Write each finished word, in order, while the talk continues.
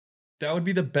That would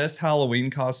be the best Halloween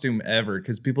costume ever,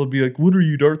 because people would be like, what are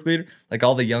you, Darth Vader? Like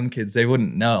all the young kids, they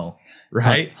wouldn't know,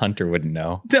 right? Hunter wouldn't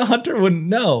know. The Hunter wouldn't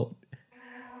know.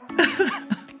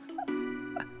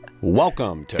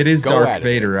 Welcome to It is Go Darth Additive,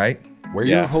 Vader, right? where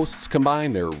Yeah. your hosts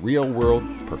combine their real-world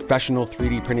professional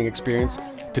 3D printing experience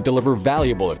to deliver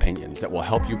valuable opinions that will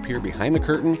help you peer behind the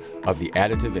curtain of the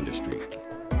additive industry.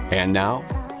 And now,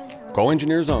 Go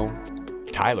Engineers Own,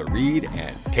 Tyler Reed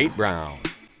and Tate Brown.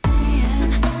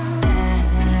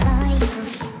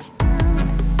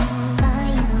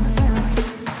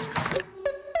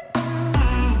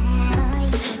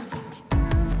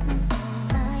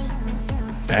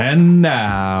 And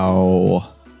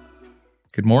now,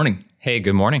 good morning. Hey,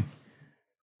 good morning.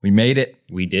 We made it.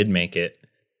 We did make it.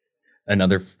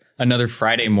 Another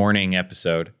Friday morning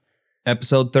episode.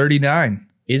 Episode 39.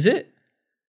 Is it?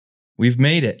 We've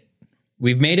made it.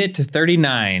 We've made it to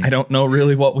 39. I don't know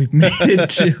really what we've made it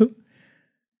to.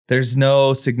 There's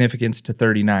no significance to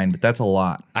 39, but that's a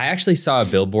lot. I actually saw a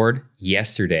billboard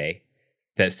yesterday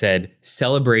that said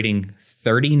celebrating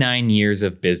 39 years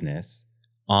of business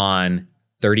on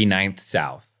 39th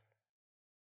South.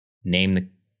 Name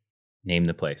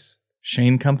the place.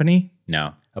 Shane Company?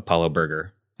 No, Apollo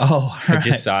Burger. Oh, I right.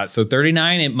 just saw it. So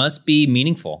 39, it must be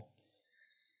meaningful.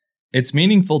 It's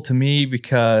meaningful to me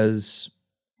because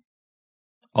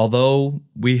although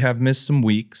we have missed some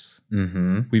weeks,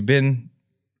 Mm-hmm. we've been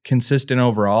consistent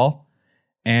overall.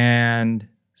 And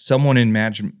someone in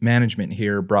management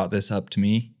here brought this up to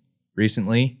me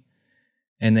recently.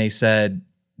 And they said,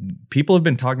 people have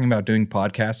been talking about doing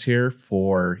podcasts here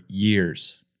for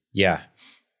years. Yeah.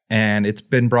 And it's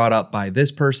been brought up by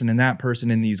this person and that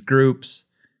person in these groups.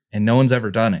 And no one's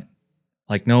ever done it.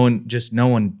 Like no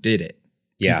one did it.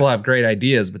 Yeah. People have great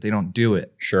ideas, but they don't do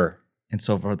it. Sure. And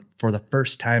so for the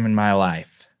first time in my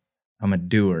life, I'm a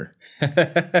doer.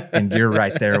 And you're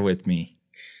right there with me.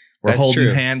 We're That's holding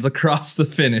true. hands across the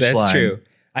finish line. That's true.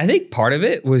 I think part of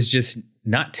it was just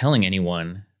not telling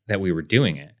anyone that we were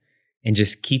doing it and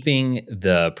just keeping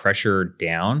the pressure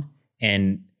down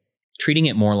and treating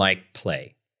it more like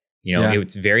play. You know, Yeah.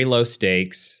 it's very low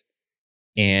stakes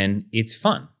and it's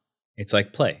fun. It's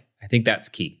like play. I think that's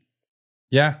key.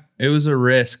 Yeah, it was a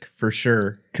risk for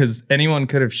sure. Because anyone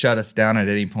could have shut us down at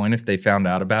any point if they found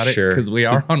out about it. Sure. Because we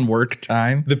are on work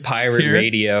time. The pirate Here.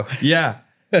 radio. Yeah,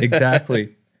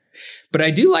 exactly. But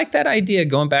I do like that idea,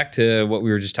 going back to what we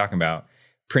were just talking about,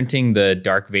 printing the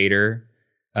Darth Vader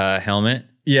helmet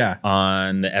Yeah,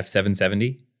 on the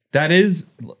F-770. that is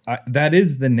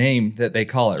the name that they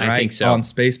call it, right? I think so. On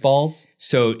Spaceballs.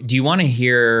 So do you want to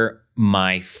hear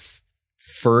my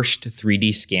first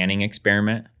 3D scanning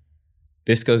experiment?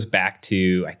 This goes back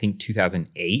to, I think,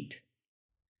 2008.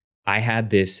 I had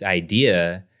this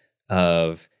idea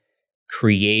of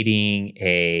creating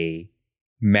a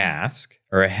mask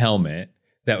or a helmet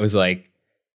that was like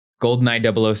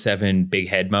GoldenEye 007 big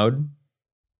head mode.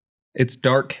 It's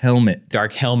Dark Helmet.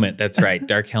 Dark helmet. That's right.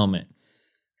 Dark helmet.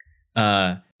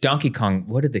 Donkey Kong.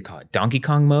 What did they call it? Donkey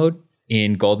Kong mode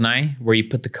in GoldenEye, where you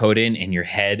put the code in and your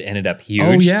head ended up huge.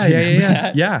 Oh, yeah, Do you remember yeah.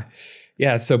 that? Yeah.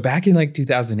 Yeah. So back in like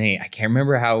 2008, I can't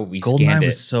remember how we scanned GoldenEye it.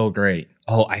 was so great.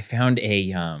 Oh, I found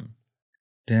a I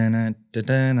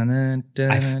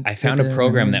I found a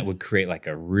program that would create like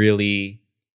a really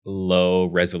low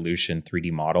resolution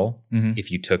 3D model Mhm.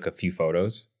 if you took a few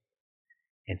photos.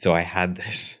 And so I had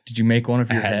this. Did you make one of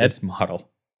I your had head? this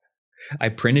model. I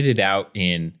printed it out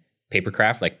in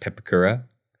papercraft, like Pepakura,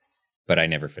 but I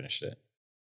never finished it.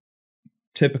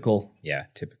 Typical. Yeah,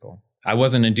 typical. I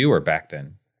wasn't a doer back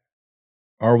then.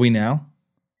 Are we now?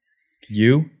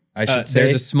 You? I should say.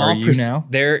 There's a small Are you now?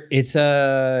 there. It's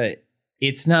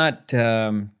not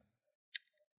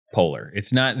polar.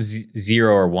 It's not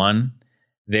 0 or 1.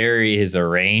 There is a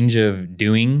range of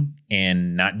doing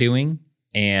and not doing,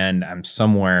 and I'm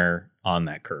somewhere on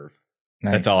that curve.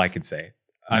 Nice. That's all I can say.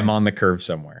 I'm Nice. on the curve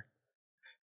somewhere.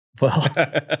 Well,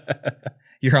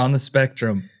 you're on the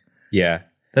spectrum. Yeah.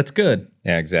 That's good.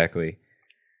 Yeah, exactly.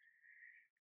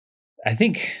 I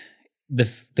think the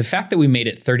fact that we made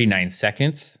it 39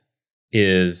 seconds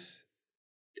is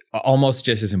almost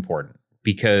just as important,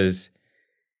 because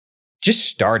just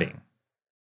starting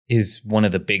is one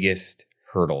of the biggest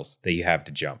hurdles that you have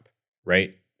to jump,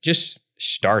 right? Just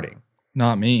starting.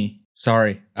 Not me.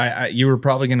 Sorry. You were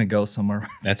probably going to go somewhere.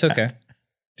 That's okay.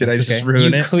 Did I That's just okay.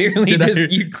 ruin you it? Clearly Did I-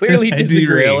 you clearly did I disagree.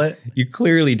 derail it? You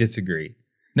clearly disagree.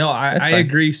 No, I That's fine.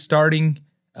 agree. Starting.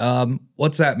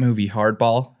 What's that movie?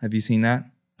 Hardball. Have you seen that?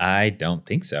 I don't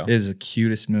think so. It is the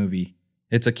cutest movie.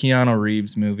 It's a Keanu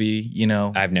Reeves movie. You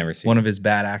know, I've never seen one it. of his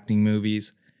bad acting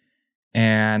movies.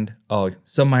 And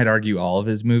some might argue all of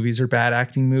his movies are bad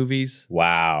acting movies.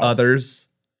 Wow. Others,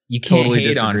 You can't totally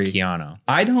hate disagree. on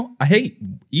Keanu. I hate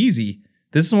Easy.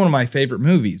 This is one of my favorite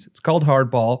movies. It's called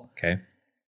Hardball. Okay.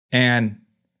 And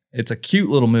it's a cute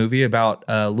little movie about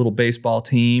a little baseball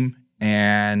team.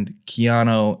 And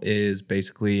Keanu is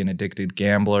basically an addicted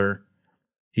gambler.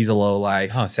 He's a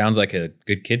lowlife. Oh, sounds like a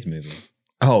good kids movie.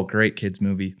 Oh, great kids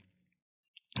movie.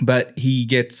 But he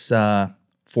gets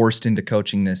forced into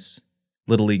coaching this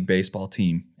Little League baseball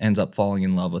team, ends up falling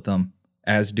in love with them,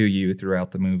 as do you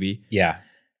throughout the movie. Yeah.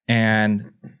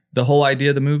 And the whole idea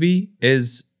of the movie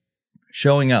is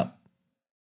showing up.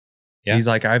 Yeah. He's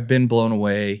like, I've been blown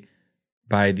away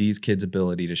by these kids'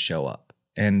 ability to show up.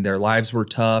 And their lives were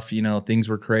tough, things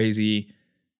were crazy,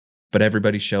 but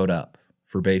everybody showed up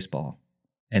for baseball.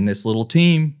 And this little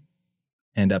team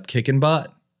end up kicking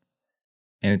butt.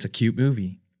 And it's a cute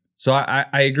movie. So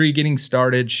I agree, getting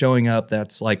started, showing up,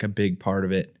 that's like a big part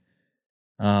of it.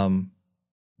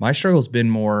 My struggle's been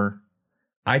more,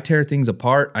 I tear things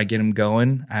apart, I get them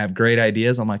going, I have great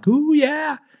ideas, I'm like, ooh,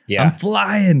 yeah, I'm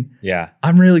flying. Yeah.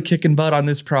 I'm really kicking butt on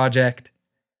this project.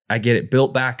 I get it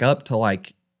built back up to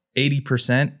like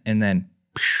 80%, and then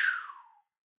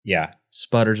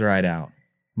sputters right out.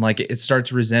 I'm like, it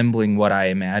starts resembling what I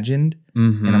imagined,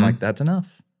 and I'm like, that's enough.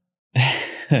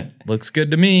 Looks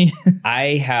good to me.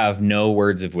 I have no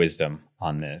words of wisdom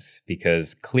on this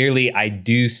because clearly I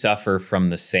do suffer from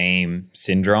the same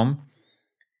syndrome.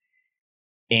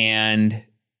 And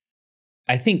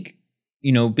I think,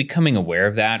 becoming aware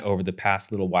of that over the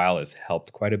past little while has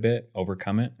helped quite a bit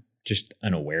overcome it, just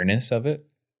an awareness of it.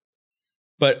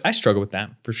 But I struggle with that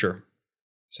for sure.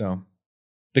 So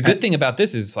the good thing about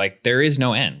this is like there is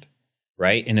no end,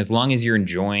 right? And as long as you're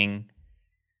enjoying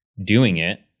doing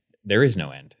it, there is no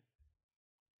end.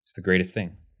 It's the greatest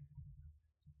thing.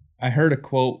 I heard a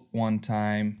quote one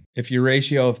time. If your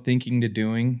ratio of thinking to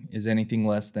doing is anything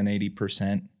less than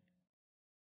 80%,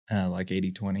 like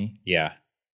 80-20. Yeah.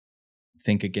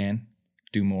 Think again,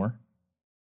 do more.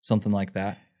 Something like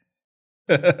that.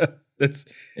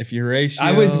 That's if your ratio.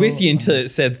 I was with you until it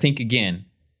said think again.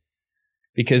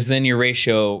 Because then your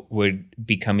ratio would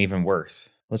become even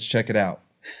worse. Let's check it out.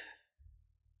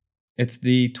 It's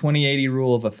the 20/80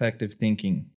 rule of effective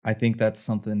thinking. I think that's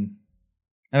something,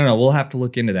 I don't know, we'll have to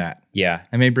look into that. Yeah.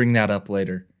 I may bring that up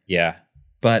later. Yeah.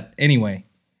 But anyway,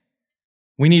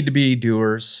 we need to be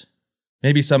doers.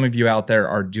 Maybe some of you out there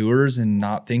are doers and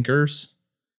not thinkers.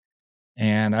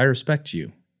 And I respect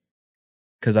you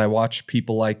because I watch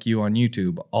people like you on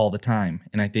YouTube all the time.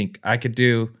 And I think I could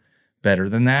do better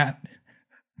than that.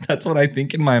 That's what I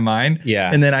think in my mind.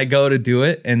 Yeah. And then I go to do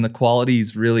it and the quality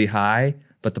is really high,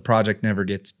 but the project never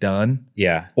gets done.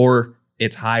 Yeah. Or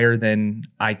it's higher than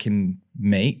I can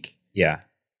make. Yeah.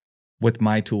 With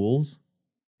my tools.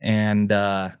 And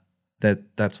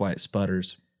that's why it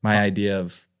sputters. My idea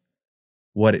of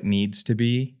what it needs to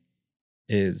be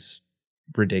is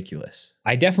ridiculous.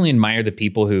 I definitely admire the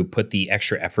people who put the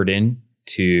extra effort in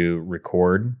to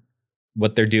record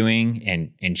what they're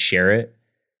doing and share it,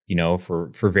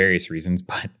 for various reasons.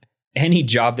 But any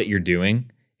job that you're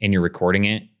doing and you're recording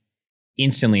it,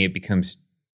 instantly it becomes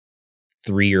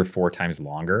 3 or 4 times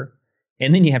longer.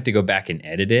 And then you have to go back and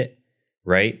edit it,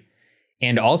 right?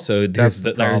 And also there's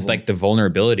like the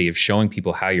vulnerability of showing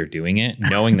people how you're doing it,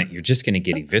 knowing that you're just going to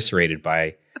get eviscerated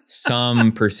by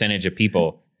some percentage of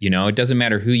people. It doesn't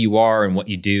matter who you are and what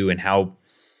you do and how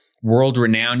world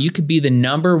renowned. You could be the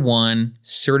 #1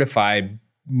 certified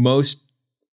most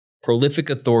prolific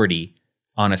authority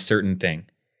on a certain thing.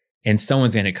 And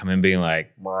someone's going to come in being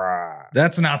like, bruh,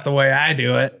 that's not the way I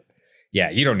do it. Yeah,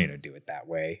 you don't need to do it that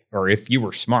way. Or if you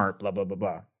were smart, blah, blah, blah,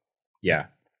 blah. Yeah.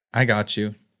 I got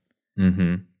you.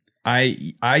 Mm-hmm.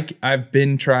 I've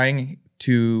been trying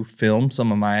to film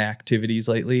some of my activities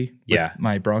lately. Yeah.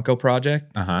 My Bronco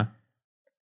project. Uh-huh.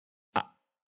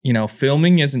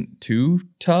 Filming isn't too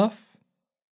tough,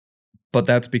 but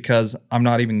that's because I'm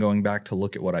not even going back to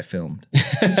look at what I filmed.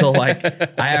 So like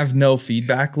I have no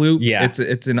feedback loop. Yeah.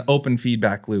 It's an open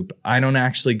feedback loop. I don't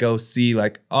actually go see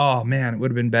like, oh man, it would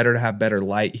have been better to have better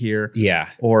light here. Yeah.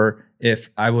 Or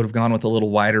if I would have gone with a little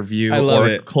wider view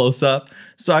or close up.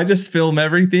 So I just film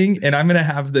everything and I'm going to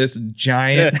have this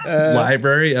giant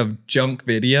library of junk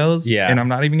videos. Yeah. And I'm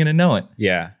not even going to know it.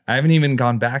 Yeah. I haven't even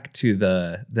gone back to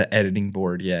the editing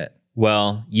board yet.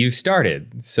 Well, you've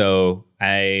started, so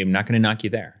I'm not going to knock you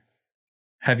there.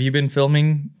 Have you been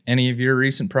filming any of your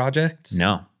recent projects?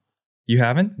 No. You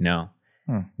haven't? No.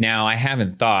 Huh. Now, I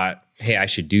haven't thought, hey, I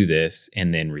should do this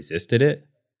and then resisted it,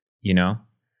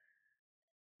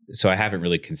 So I haven't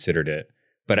really considered it.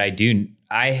 But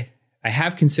I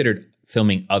have considered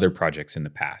filming other projects in the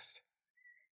past.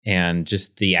 and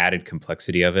just the added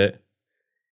complexity of it,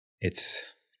 it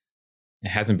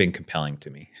hasn't been compelling to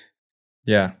me.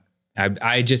 Yeah.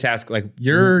 I just ask, like,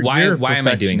 You're why a am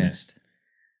I doing perfectionist.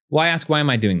 this? Why am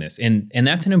I doing this? And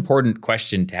that's an important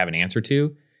question to have an answer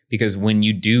to, because when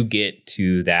you do get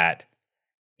to that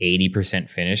 80%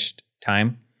 finished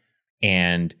time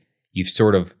and you've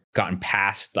sort of gotten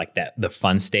past like the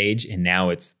fun stage, and now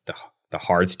it's the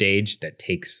hard stage that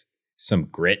takes some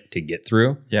grit to get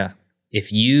through. Yeah.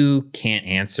 If you can't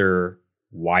answer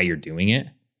why you're doing it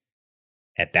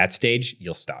at that stage,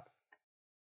 you'll stop.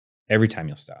 Every time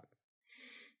you'll stop.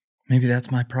 Maybe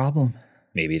that's my problem.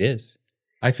 Maybe it is.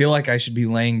 I feel like I should be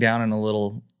laying down in a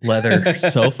little leather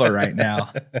sofa right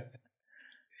now.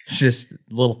 It's just a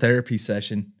little therapy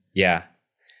session. Yeah.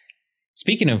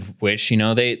 Speaking of which, you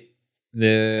know, on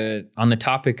the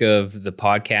topic of the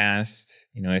podcast,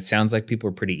 you know, it sounds like people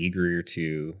are pretty eager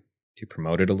to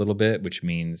promote it a little bit, which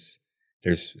means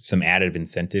there's some added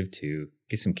incentive to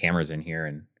get some cameras in here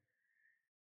and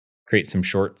create some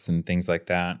shorts and things like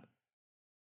that.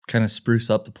 Kind of spruce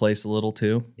up the place a little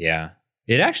too. Yeah.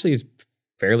 It actually is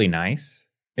fairly nice.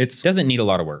 It doesn't need a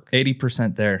lot of work.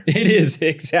 80% there. It is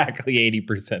exactly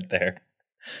 80% there.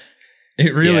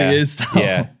 It really is though.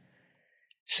 Yeah.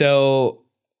 So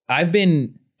I've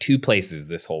been 2 places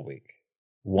this whole week.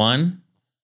 1,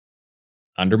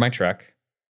 under my truck,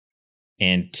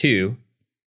 and 2,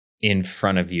 in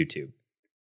front of YouTube,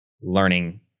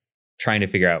 trying to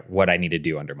figure out what I need to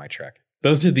do under my truck.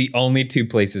 Those are the only 2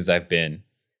 places I've been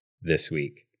this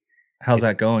week. How's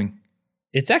that going?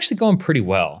 It's actually going pretty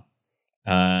well.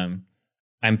 I'm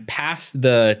past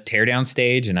the teardown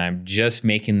stage, and I'm just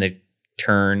making the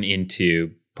turn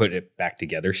into put it back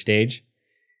together stage.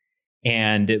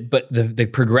 But the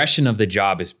progression of the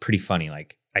job is pretty funny.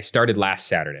 Like, I started last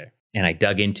Saturday and I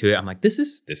dug into it. I'm like, this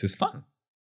is fun.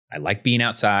 I like being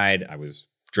outside. I was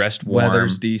dressed warm.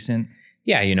 Weather's decent.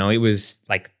 Yeah, you know, it was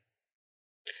like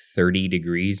 30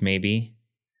 degrees maybe.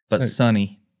 But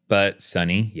sunny. But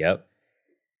sunny, yep.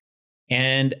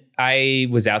 And I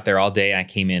was out there all day. I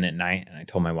came in at night and I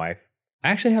told my wife, I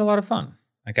actually had a lot of fun.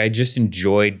 Like, I just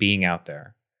enjoyed being out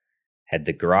there. Had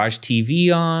the garage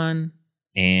TV on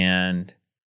and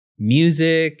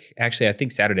music. Actually, I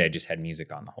think Saturday I just had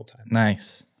music on the whole time.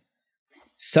 Nice.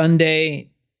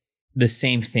 Sunday, the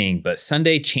same thing, but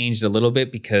Sunday changed a little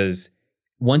bit because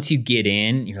once you get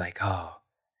in, you're like, oh,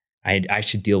 I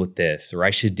should deal with this or I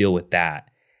should deal with that.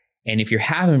 And if you're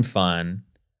having fun,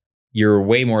 you're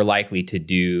way more likely to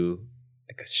do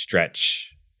like a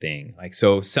stretch thing. Like,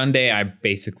 so Sunday, I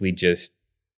basically just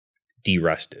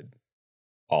de-rusted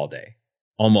all day,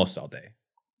 almost all day.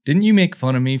 Didn't you make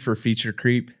fun of me for feature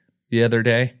creep the other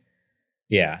day?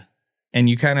 Yeah. And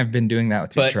you kind of been doing that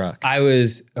with your truck. I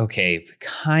was, okay,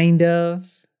 kind of.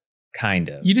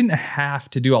 You didn't have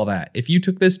to do all that. If you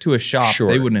took this to a shop, Sure.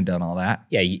 they wouldn't have done all that.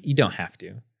 Yeah, you don't have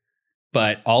to.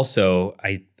 But also,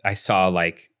 I saw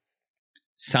like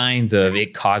signs of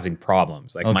it causing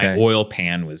problems. Like, my oil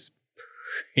pan was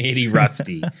pretty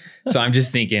rusty. So I'm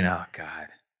just thinking, oh God,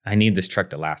 I need this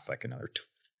truck to last like another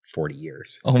 40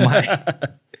 years. Oh my.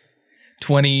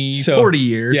 40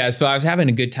 years. Yeah, so I was having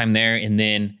a good time there. And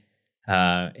then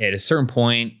at a certain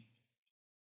point,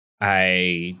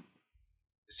 I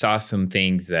saw some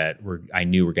things that I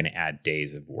knew were going to add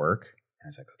days of work. And I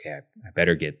was like, okay, I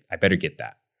better get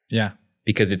that. Yeah.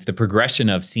 Because it's the progression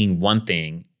of seeing one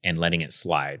thing and letting it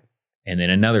slide, and then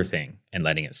another thing and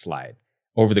letting it slide.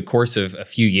 Over the course of a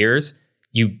few years,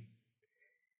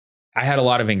 I had a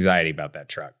lot of anxiety about that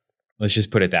truck. Let's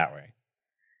just put it that way.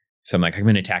 So I'm like, I'm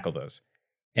going to tackle those.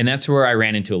 And that's where I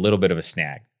ran into a little bit of a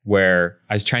snag, where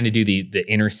I was trying to do the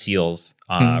inner seals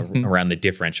around the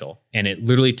differential. And it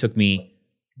literally took me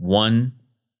one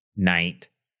night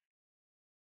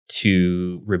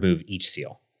to remove each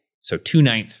seal. So 2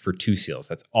 nights for 2 seals.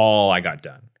 That's all I got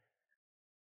done.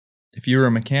 If you were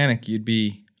a mechanic, you'd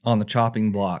be on the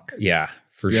chopping block. Yeah,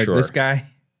 for You're sure. Like, this guy,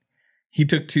 he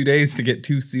took 2 days to get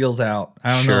 2 seals out.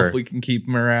 I don't know if we can keep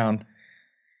him around.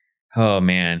 Oh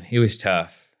man, it was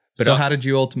tough. But so how did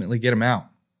you ultimately get him out?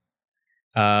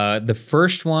 The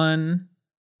first one,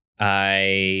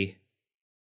 I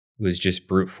was just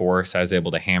brute force. I was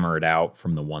able to hammer it out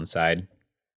from the one side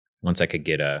once I could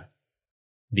get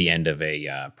the end of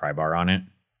a pry bar on it.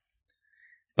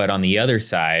 But on the other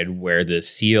side, where the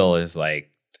seal is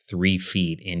like 3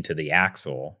 feet into the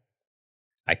axle,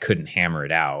 I couldn't hammer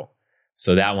it out.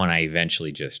 So that one I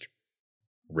eventually just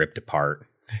ripped apart.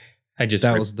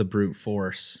 That was the brute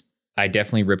force. I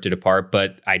definitely ripped it apart,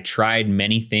 but I tried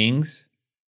many things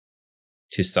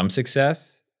to some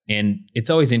success. And it's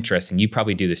always interesting. You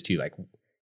probably do this too. Like,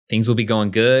 things will be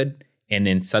going good, and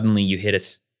then suddenly you hit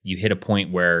you hit a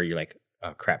point where you're like,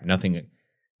 oh crap,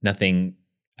 nothing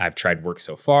I've tried works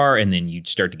so far. And then you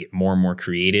start to get more and more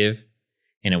creative.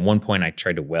 And at one point I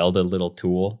tried to weld a little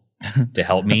tool to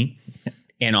help me.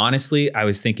 And honestly, I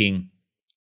was thinking,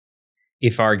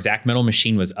 if our Exact Metal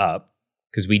machine was up,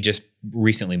 because we just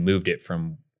recently moved it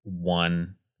from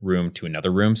one room to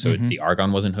another room, so the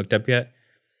argon wasn't hooked up yet.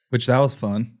 Which that was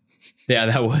fun. Yeah,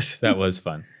 that was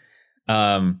fun.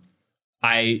 That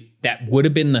would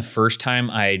have been the first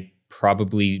time I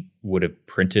probably would have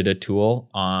printed a tool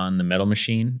on the metal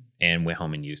machine and went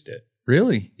home and used it.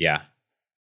 Really? Yeah.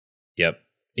 Yep.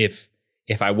 If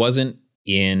I wasn't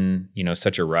in,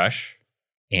 such a rush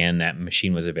and that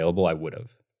machine was available, I would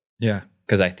have. Yeah.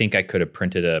 Because I think I could have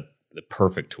printed the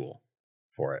perfect tool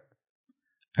for it.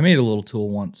 I made a little tool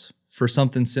once for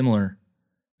something similar.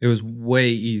 It was way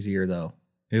easier though.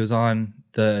 It was on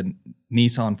the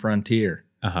Nissan Frontier.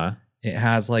 Uh-huh. It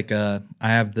has I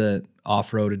have the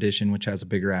off-road edition, which has a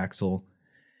bigger axle,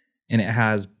 and it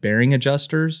has bearing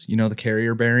adjusters, the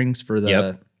carrier bearings for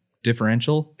the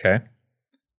differential. Okay.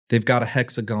 They've got a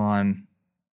hexagon.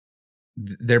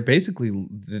 They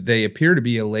appear to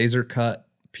be a laser cut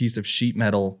piece of sheet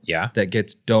metal that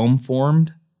gets dome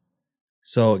formed.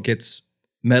 So it gets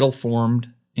metal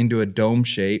formed into a dome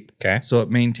shape. Okay. So it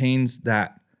maintains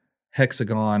that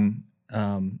hexagon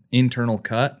internal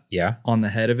cut on the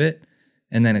head of it.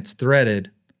 And then it's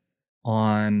threaded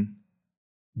on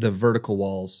the vertical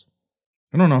walls.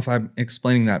 I don't know if I'm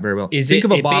explaining that very well. Think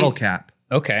of a bottle cap.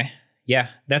 Okay. Yeah,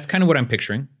 that's kind of what I'm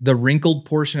picturing. The wrinkled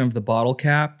portion of the bottle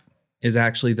cap is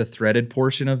actually the threaded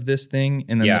portion of this thing.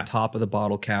 And then the top of the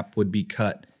bottle cap would be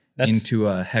cut into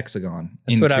a hexagon.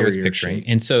 That's what I was picturing. Shape.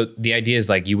 And so the idea is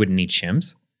you wouldn't need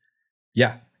shims?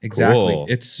 Yeah, exactly. Cool.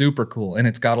 It's super cool. And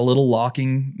it's got a little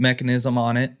locking mechanism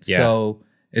on it. Yeah. So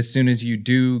as soon as you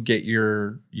do get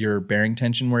your bearing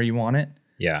tension where you want it,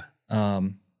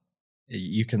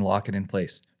 you can lock it in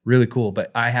place. Really cool.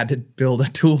 But I had to build a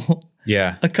tool.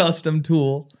 Yeah. A custom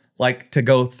tool, to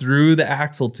go through the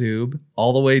axle tube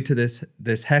all the way to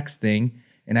this hex thing.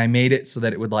 And I made it so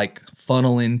that it would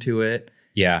funnel into it.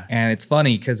 Yeah. And it's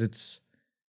funny because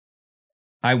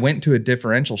I went to a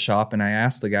differential shop and I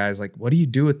asked the guys, what do you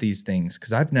do with these things?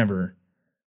 Because I've never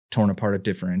torn apart a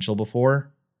differential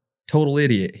before. Total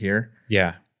idiot here.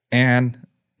 Yeah. And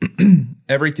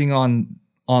everything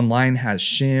online has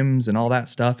shims and all that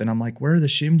stuff. And I'm like, where are the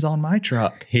shims on my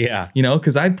truck? Yeah.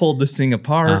 Because I pulled this thing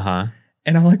apart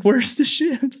and I'm like, where's the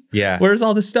shims? Yeah. Where's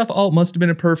all this stuff? Oh, it must have been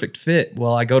a perfect fit.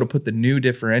 Well, I go to put the new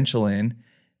differential in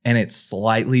and it's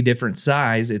slightly different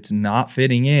size. It's not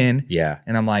fitting in. Yeah.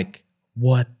 And I'm like,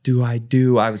 what do I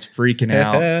do? I was freaking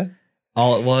out.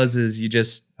 All it was is you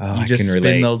just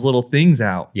spin those little things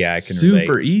out. Yeah, I can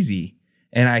Super relate. easy.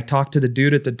 And I talked to the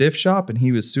dude at the diff shop and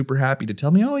he was super happy to tell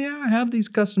me, oh yeah, I have these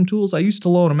custom tools. I used to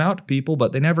loan them out to people,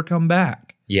 but they never come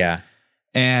back. Yeah.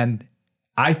 And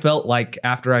I felt like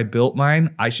after I built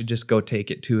mine, I should just go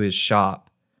take it to his shop.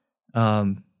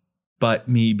 But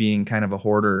me being kind of a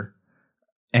hoarder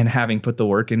and having put the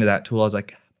work into that tool, I was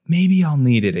like, maybe I'll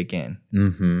need it again.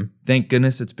 Mm-hmm. Thank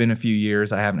goodness it's been a few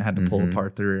years. I haven't had to pull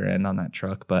apart the rear end on that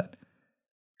truck, but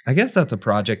I guess that's a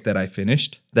project that I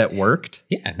finished that worked.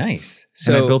 Yeah, nice.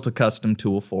 So I built a custom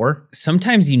tool for.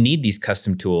 Sometimes you need these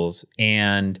custom tools,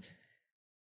 and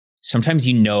sometimes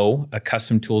a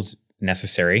custom tool's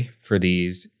necessary for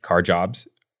these car jobs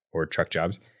or truck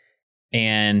jobs,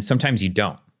 and sometimes you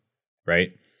don't,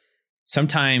 right?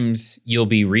 Sometimes you'll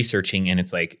be researching and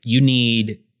it's you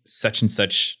need such and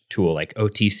such tool, like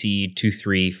OTC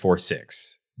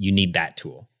 2346. You need that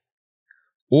tool.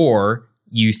 Or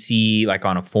you see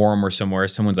on a forum or somewhere,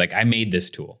 someone's like, I made this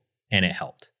tool and it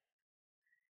helped.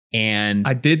 And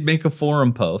I did make a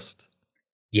forum post.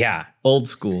 Yeah. Old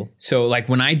school. So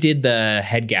when I did the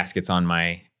head gaskets on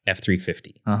my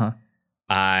F350,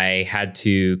 I had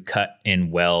to cut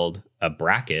and weld a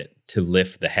bracket to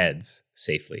lift the heads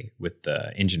safely with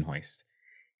the engine hoist.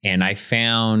 And I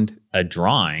found a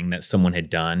drawing that someone had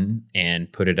done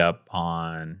and put it up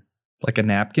on a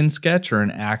napkin sketch or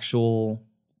an actual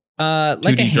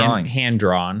like a drawing? hand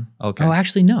drawn. Okay. Oh,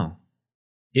 actually, no.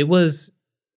 It was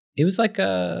like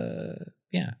a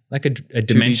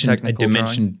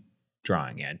dimension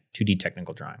drawing. Yeah, 2D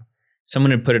technical drawing.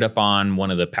 Someone had put it up on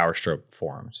one of the Power Stroke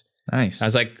forums. Nice. I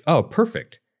was like, oh,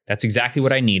 perfect. That's exactly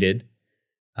what I needed.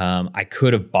 I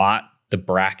could have bought the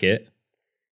bracket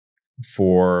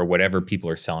for whatever people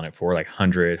are selling it for,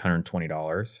 $100,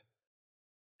 $120.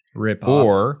 Rip off.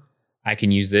 Or I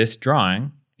can use this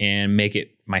drawing and make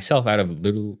it myself out of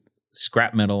little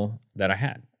scrap metal that I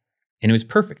had. And it was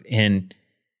perfect. And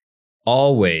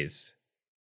always,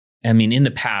 in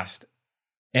the past,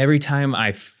 every time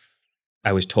I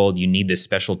was told you need this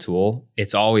special tool,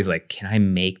 it's always like, can I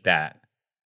make that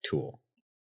tool?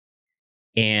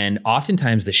 And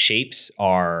oftentimes the shapes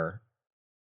are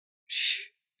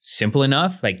simple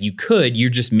enough. Like you're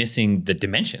just missing the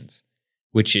dimensions,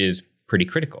 which is pretty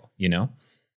critical, you know?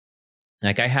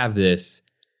 Like I have this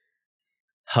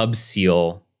hub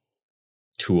seal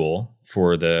tool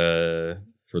for the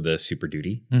Super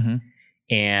Duty. Mm-hmm.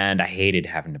 And I hated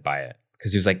having to buy it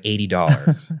because it was like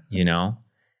 $80, you know?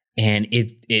 And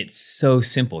it's so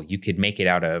simple. You could make it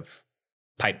out of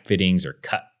pipe fittings or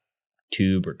cut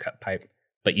tube or cut pipe,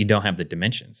 but you don't have the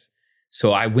dimensions.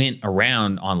 So I went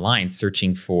around online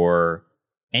searching for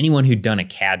anyone who'd done a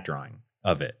CAD drawing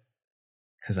of it.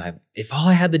 Because if all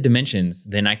I had the dimensions,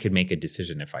 then I could make a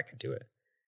decision if I could do it.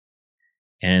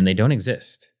 And they don't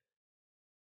exist.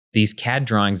 These CAD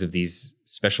drawings of these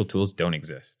special tools don't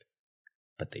exist,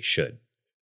 but they should.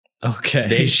 Okay.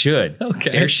 They should.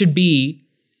 Okay. There should be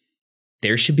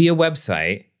a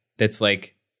website that's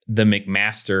like the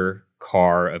McMaster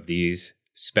car of these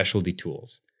specialty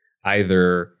tools.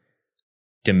 Either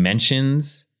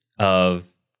dimensions of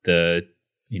the,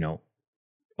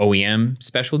 OEM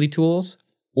specialty tools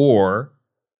or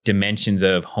dimensions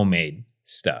of homemade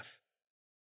stuff.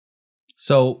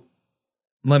 So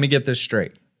let me get this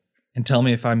straight and tell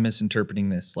me if I'm misinterpreting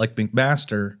this. Like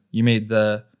McMaster, you made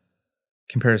the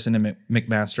comparison to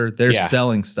McMaster. They're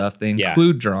selling stuff. They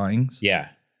include drawings,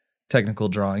 technical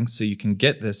drawings, so you can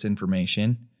get this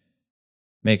information,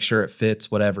 make sure it fits,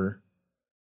 whatever.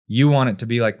 You want it to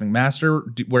be like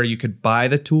McMaster, where you could buy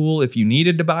the tool if you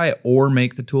needed to buy it, or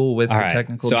make the tool with the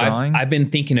technical drawing. I've been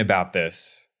thinking about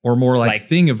this. Or more like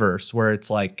Thingiverse, where it's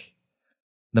like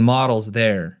the model's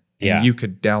there. And you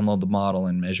could download the model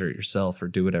and measure it yourself or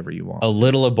do whatever you want. A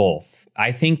little of both.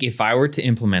 I think if I were to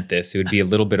implement this, it would be a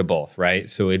little bit of both, right?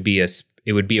 So it would be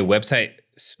a website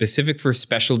specific for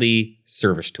specialty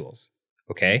service tools,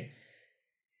 okay?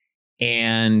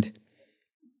 And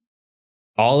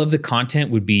all of the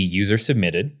content would be user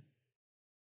submitted.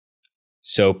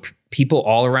 So people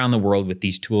all around the world with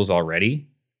these tools already,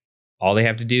 all they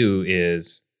have to do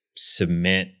is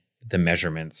submit the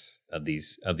measurements of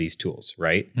these tools,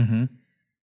 right? Mm-hmm.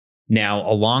 Now,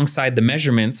 alongside the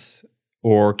measurements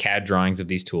or CAD drawings of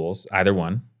these tools, either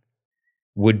one,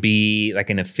 would be like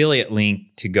an affiliate link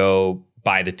to go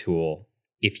buy the tool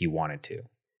if you wanted to.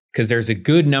 Because there's a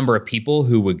good number of people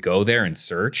who would go there and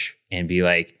search and be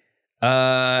like,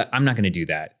 I'm not going to do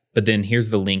that. But then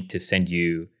here's the link to send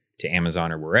you to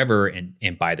Amazon or wherever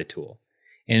and buy the tool.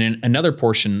 And another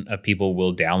portion of people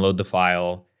will download the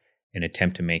file and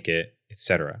attempt to make it,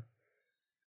 etc.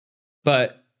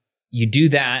 But you do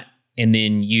that, and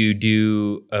then you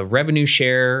do a revenue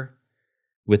share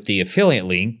with the affiliate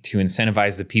link to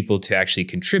incentivize the people to actually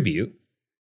contribute.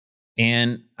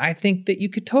 And I think that you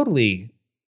could totally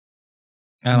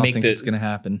I don't think it's going to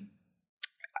happen.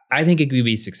 I think it could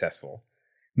be successful.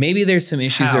 Maybe there's some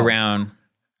issues around.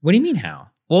 What do you mean how?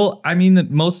 Well, I mean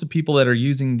that most of the people that are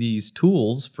using these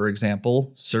tools, for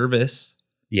example, service.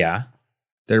 Yeah.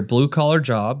 They're blue collar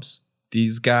jobs.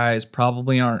 These guys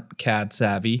probably aren't CAD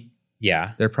savvy.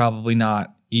 Yeah. They're probably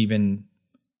not even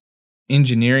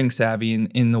engineering savvy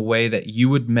in the way that you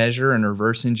would measure and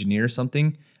reverse engineer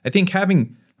something. I think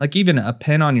having like even a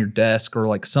pen on your desk or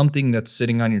like something that's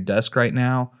sitting on your desk right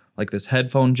now, like this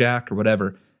headphone jack or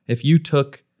whatever, if you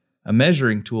took a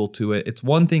measuring tool to it, it's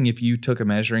one thing if you took a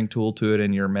measuring tool to it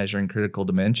and you're measuring critical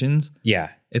dimensions.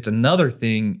 Yeah. It's another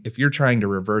thing if you're trying to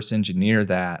reverse engineer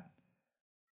that.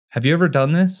 Have you ever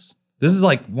done this? This is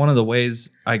like one of the ways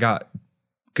I got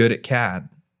good at CAD.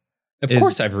 Of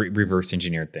course I've reverse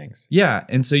engineered things. Yeah.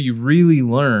 And so you really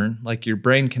learn, like your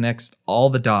brain connects all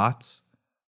the dots.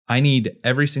 I need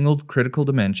every single critical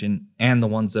dimension and the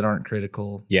ones that aren't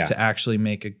critical to actually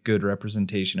make a good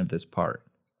representation of this part.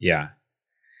 Yeah.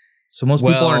 So most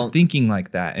people aren't thinking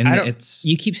like that. And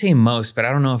you keep saying most, but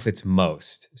I don't know if it's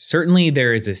most. Certainly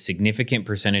there is a significant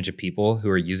percentage of people who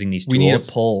are using these tools. We need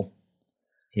a poll.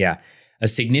 Yeah. A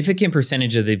significant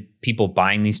percentage of the people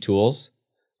buying these tools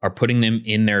are putting them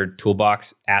in their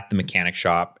toolbox at the mechanic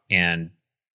shop, and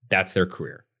that's their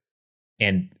career.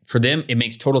 And for them, it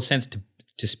makes total sense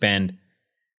to spend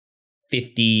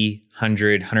 $50,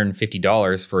 $100,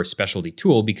 $150 for a specialty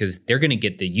tool because they're going to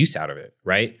get the use out of it,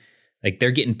 right? Like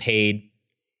they're getting paid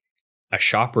a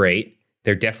shop rate.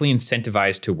 They're definitely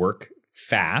incentivized to work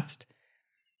fast.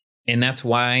 And that's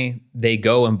why they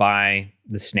go and buy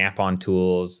the Snap-on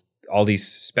tools, all these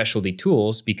specialty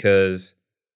tools, because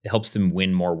it helps them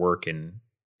win more work and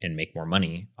make more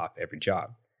money off every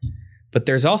job. But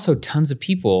there's also tons of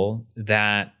people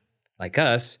that, like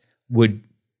us, would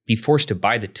be forced to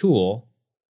buy the tool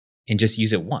and just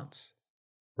use it once,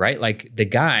 right? Like the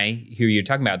guy who you're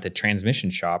talking about, the transmission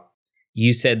shop,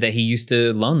 you said that he used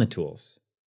to loan the tools.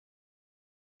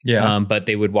 Yeah. But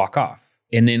they would walk off.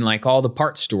 And then like all the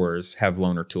parts stores have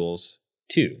loaner tools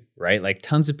too, right? Like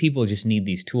tons of people just need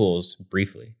these tools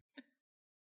briefly.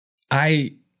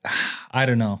 I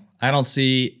don't know. I don't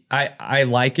see, I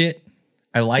like it.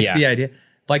 I like the idea.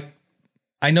 Like,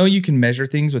 I know you can measure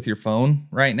things with your phone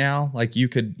right now. Like you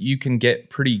can get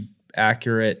pretty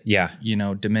accurate,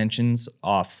 dimensions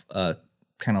off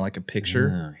kind of like a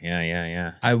picture.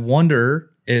 Yeah. I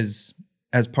wonder as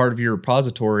part of your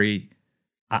repository,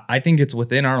 I think it's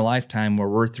within our lifetime where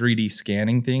we're 3D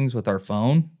scanning things with our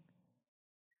phone,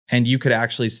 and you could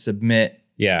actually submit,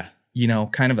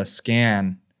 kind of a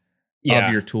scan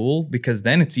of your tool, because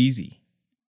then it's easy.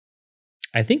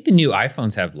 I think the new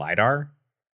iPhones have LiDAR,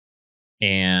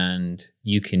 and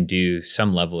you can do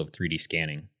some level of 3D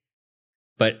scanning.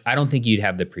 But I don't think you'd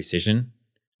have the precision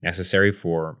necessary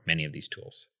for many of these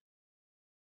tools.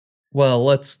 Well,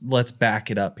 let's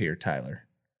back it up here, Tyler.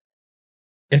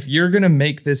 If you're going to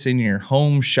make this in your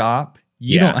home shop,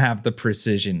 you don't have the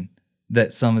precision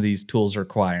that some of these tools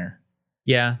require.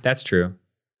 Yeah, that's true.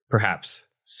 Perhaps.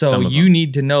 So you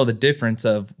need to know the difference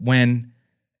of when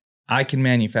I can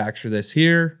manufacture this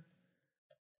here,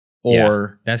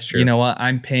 or that's true. You know what?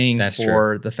 I'm paying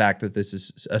for the fact that this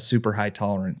is a super high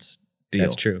tolerance deal.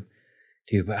 That's true.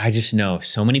 Dude, but I just know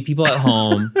so many people at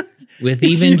home with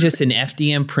even just an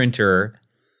FDM printer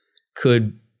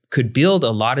could build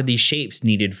a lot of these shapes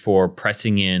needed for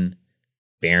pressing in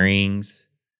bearings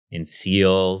and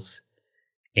seals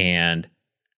and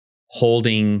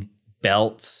holding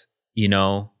belts,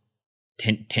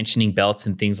 tensioning belts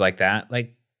and things like that.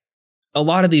 Like a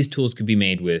lot of these tools could be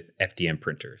made with FDM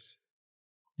printers.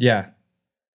 Yeah.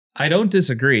 I don't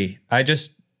disagree. I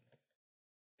just,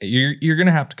 you're going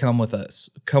to have to come with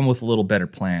a little better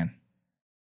plan,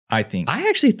 I think. I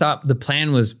actually thought the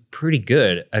plan was pretty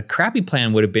good. A crappy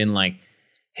plan would have been like,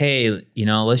 hey,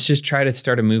 let's just try to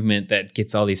start a movement that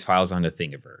gets all these files onto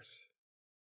Thingiverse.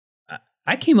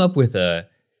 I came up with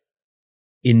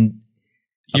you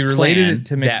related it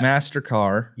to McMaster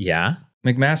Carr. Yeah.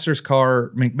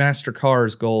 McMaster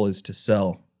Carr's goal is to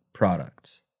sell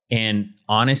products. And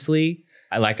honestly,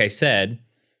 like I said,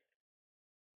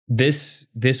 this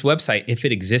website, if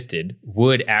it existed,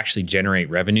 would actually generate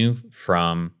revenue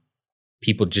from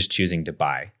people just choosing to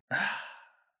buy.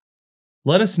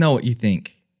 Let us know what you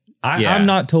think. I'm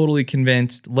not totally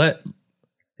convinced.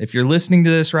 If you're listening to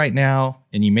this right now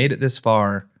and you made it this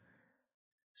far,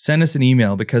 send us an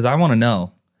email, because I want to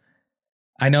know.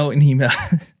 I know an email.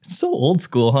 It's so old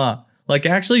school, huh? Like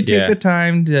actually take the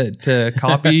time to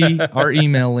copy our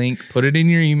email link, put it in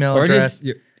your email address.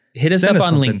 Just hit us up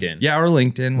on LinkedIn. Yeah, or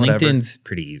LinkedIn, whatever. LinkedIn's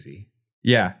pretty easy.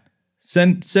 Yeah.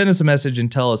 Send us a message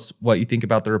and tell us what you think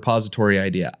about the repository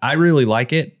idea. I really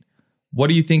like it. What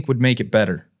do you think would make it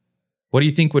better? What do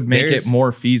you think would make it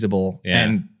more feasible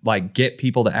and like get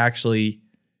people to actually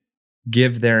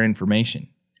give their information?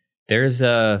 There's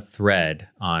a thread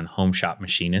on Home Shop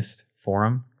Machinist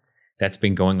forum that's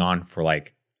been going on for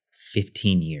like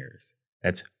 15 years.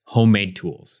 That's homemade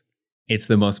tools. It's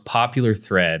the most popular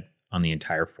thread on the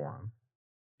entire forum.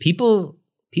 People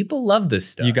love this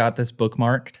stuff. You got this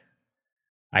bookmarked?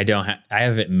 I don't have. I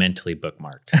have it mentally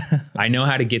bookmarked. I know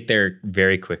how to get there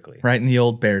very quickly. Right in the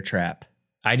old bear trap.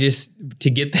 To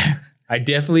get there, I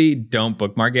definitely don't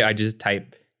bookmark it. I just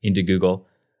type into Google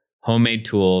homemade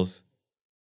tools,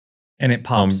 and it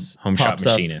pops home shop up.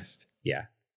 machinist. Yeah,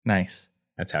 nice.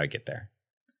 That's how I get there.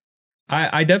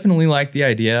 I definitely like the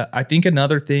idea. I think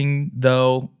another thing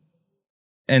though,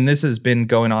 and this has been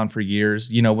going on for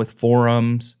years, with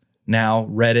forums now,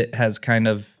 Reddit has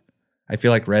I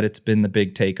feel like Reddit's been the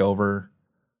big takeover,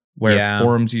 where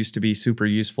forums used to be super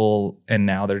useful and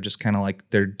now they're just kind of like,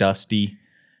 they're dusty.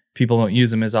 People don't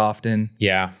use them as often.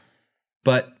 Yeah.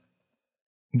 But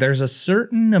there's a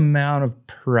certain amount of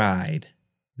pride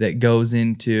that goes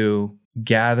into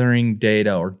gathering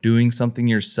data or doing something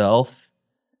yourself,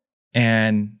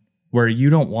 and where you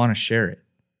don't want to share it.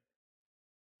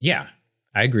 Yeah,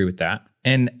 I agree with that.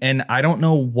 And I don't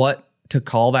know what to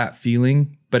call that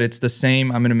feeling, but it's the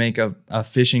same. I'm going to make a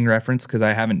fishing reference because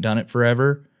I haven't done it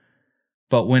forever.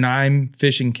 But when I'm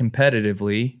fishing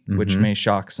competitively, which may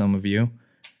shock some of you.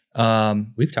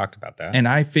 We've talked about that. And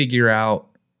I figure out,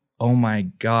 oh my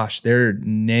gosh, they're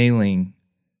nailing,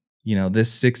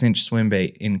 this 6-inch swim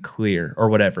bait in clear or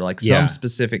whatever, like some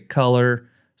specific color,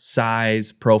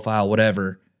 size, profile,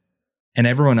 whatever. And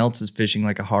everyone else is fishing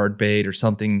like a hard bait or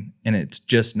something, and it's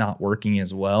just not working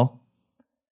as well.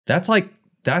 That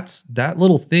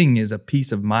little thing is a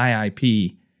piece of my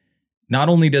IP not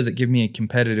only does it give me a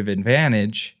competitive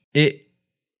advantage, it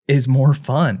is more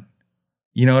fun.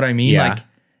 You know what I mean? Yeah. Like,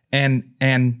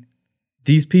 and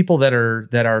these people that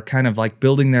are kind of like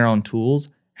building their own tools,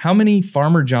 how many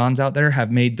Farmer Johns out there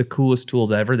have made the coolest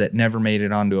tools ever that never made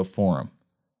it onto a forum?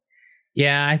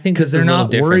 Yeah, I think Because they're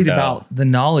not worried about the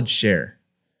knowledge share.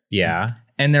 Yeah.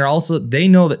 And they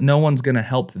know that no one's going to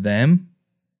help them.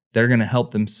 They're going to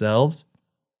help themselves.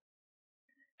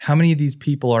 How many of these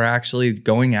people are actually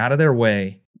going out of their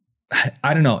way?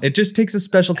 I don't know. It just takes a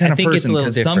special kind of person. It's a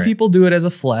little Some different. people do it as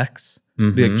a flex.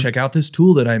 Mm-hmm. Be like, check out this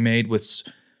tool that I made with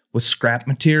scrap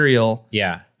material.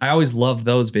 Yeah. I always love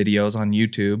those videos on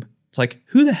YouTube. It's like,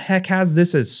 who the heck has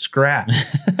this as scrap?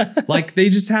 Like, they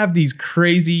just have these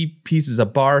crazy pieces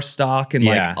of bar stock and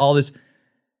like all this.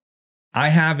 I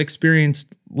have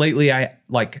experienced lately,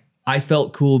 I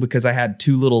felt cool because I had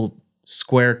 2 little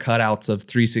square cutouts of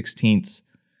 3/16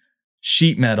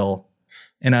 sheet metal.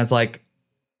 And I was like,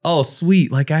 oh,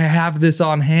 sweet. Like, I have this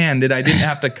on hand and I didn't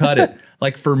have to cut it.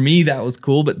 Like, for me, that was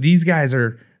cool. But these guys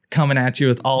are coming at you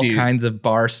with all kinds of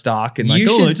bar stock and like,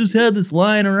 I just had this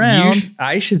lying around.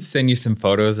 I should send you some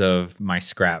photos of my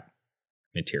scrap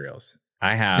materials.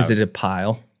 I have. Is it a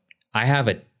pile? I have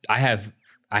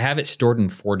it stored in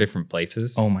 4 different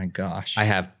places. Oh my gosh. I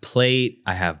have plate,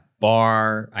 I have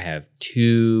bar, I have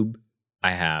tube,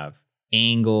 I have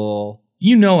angle.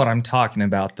 You know what I'm talking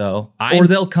about, though. Or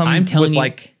they'll come with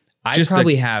like just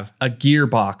probably have a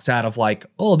gearbox out of like,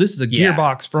 oh, this is a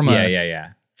gearbox from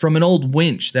from an old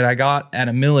winch that I got at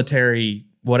a military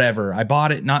whatever. I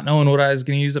bought it not knowing what I was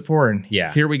going to use it for, and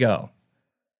here we go.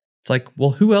 It's like, well,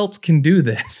 who else can do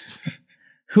this?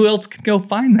 Who else can go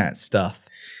find that stuff?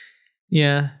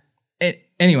 Yeah.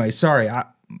 Anyway, sorry.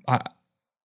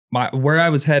 Where I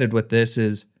was headed with this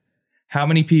is how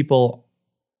many people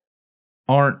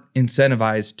aren't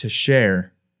incentivized to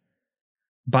share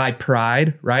by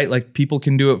pride, right? Like, people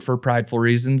can do it for prideful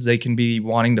reasons. They can be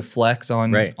wanting to flex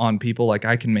on people. Like,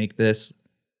 I can make this.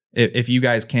 If you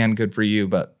guys can, good for you,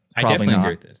 but I probably definitely not.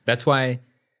 agree with this. That's why.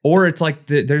 Or it's like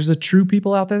there's a true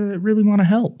people out there that really want to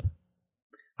help.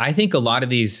 I think a lot of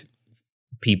these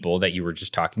people that you were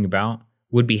just talking about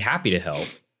would be happy to help.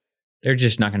 They're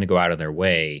just not going to go out of their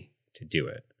way to do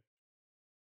it.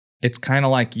 It's kind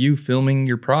of like you filming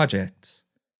your projects.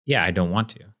 Yeah, I don't want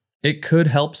to. It could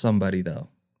help somebody though,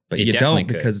 but you don't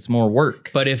because it's more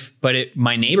work. But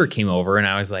my neighbor came over and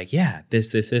I was like, yeah,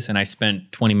 this, and I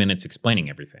spent 20 minutes explaining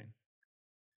everything.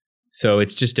 So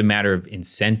it's just a matter of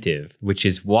incentive, which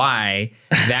is why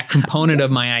that component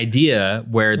of my idea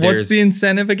where what's the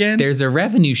incentive again? There's a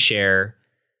revenue share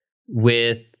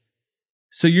with.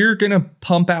 So you're going to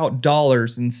pump out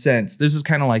dollars and cents. This is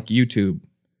kind of like YouTube.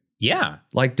 Yeah.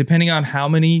 Like, depending on how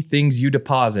many things you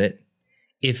deposit,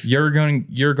 if you're going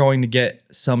to get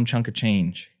some chunk of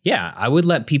change. Yeah, I would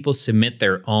let people submit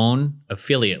their own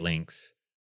affiliate links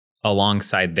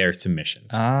alongside their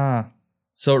submissions.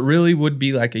 So it really would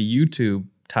be like a YouTube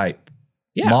type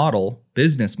model,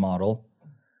 business model.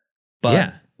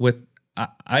 But with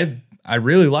I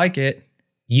really like it.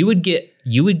 You would get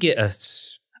a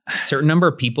certain number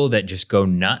of people that just go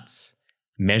nuts,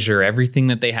 measure everything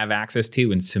that they have access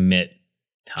to, and submit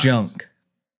tons.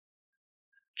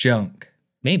 Junk.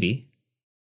 Maybe.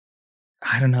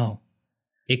 I don't know.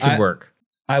 It could work.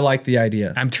 I like the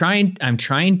idea. I'm trying. I'm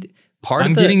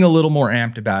getting a little more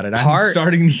amped about it. I'm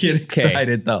starting to get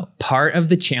excited though. Part of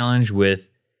the challenge with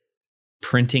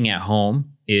printing at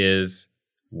home is,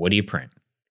 what do you print?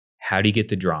 How do you get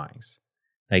the drawings?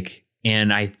 Like,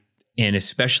 and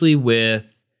especially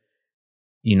with,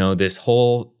 this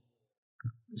whole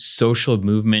social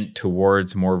movement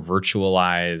towards more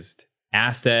virtualized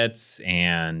assets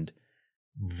and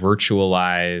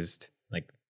virtualized,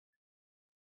 like,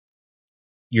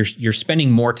 you're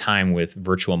spending more time with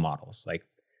virtual models, like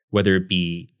whether it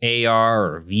be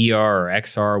AR or VR or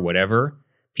XR, whatever.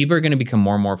 People are going to become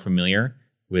more and more familiar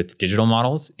with digital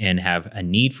models and have a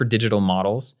need for digital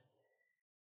models.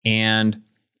 And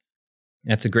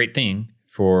that's a great thing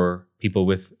for people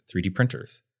with 3D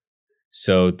printers.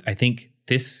 So I think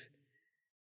this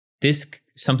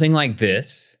something like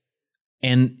this,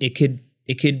 and it could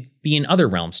be in other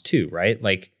realms too, right?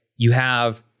 Like, you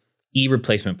have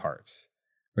e-replacement parts,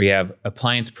 or you have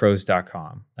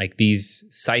appliancepros.com, like these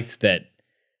sites that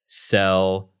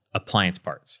sell appliance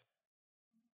parts,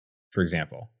 for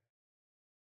example,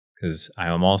 because I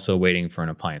am also waiting for an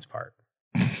appliance part.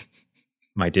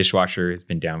 My dishwasher has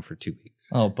been down for 2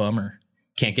 weeks. Oh, bummer.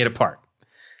 Can't get a part.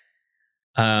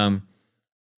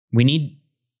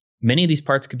 Many of these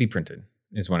parts could be printed,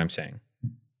 is what I'm saying.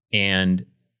 And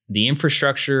the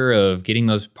infrastructure of getting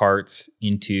those parts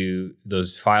into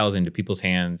those files into people's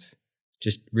hands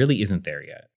just really isn't there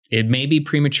yet. It may be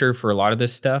premature for a lot of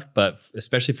this stuff, but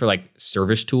especially for like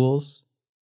service tools,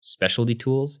 specialty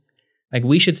tools, like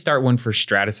we should start one for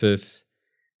Stratasys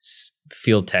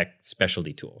field tech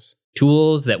specialty tools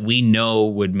that we know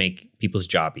would make people's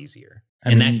job easier.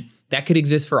 That could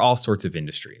exist for all sorts of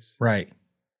industries. Right.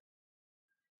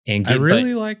 And I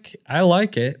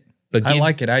like it. But I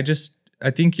like it. I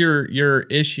think your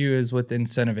issue is with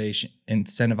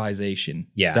incentivization.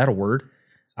 Yeah. Is that a word?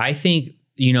 I think,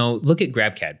 look at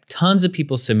GrabCAD. Tons of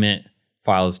people submit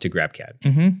files to GrabCAD.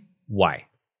 Mm-hmm. Why?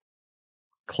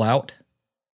 Clout.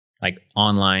 Like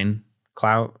online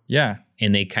clout. Yeah.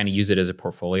 And they kind of use it as a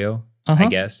portfolio, Uh-huh. I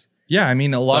guess. Yeah. I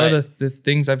mean, a lot of the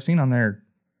things I've seen on there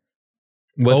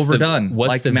What's overdone. What's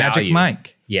like the Magic value?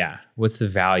 Mike. Yeah. What's the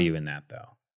value in that though?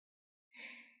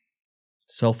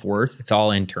 Self-worth. It's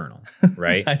all internal,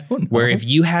 right? I don't know. Where if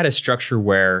you had a structure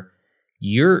where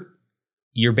you're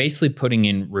basically putting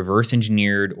in reverse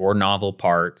engineered or novel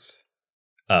parts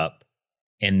up,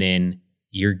 and then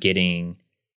you're getting,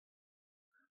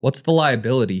 what's the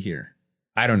liability here?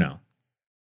 I don't know.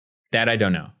 That I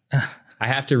don't know. I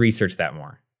have to research that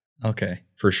more Okay.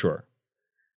 for sure.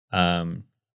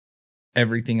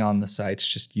 Everything on the sites,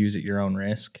 just use at your own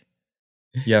risk.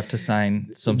 You have to sign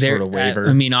some There- sort of waiver.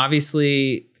 I mean,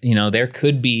 obviously, there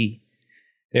could be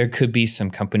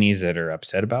some companies that are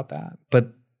upset about that,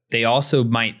 but they also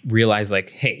might realize like,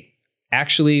 hey,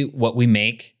 actually what we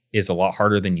make is a lot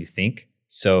harder than you think.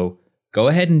 So go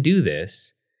ahead and do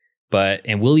this,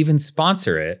 and we'll even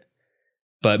sponsor it,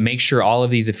 but make sure all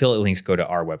of these affiliate links go to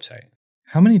our website.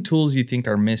 How many tools do you think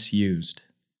are misused?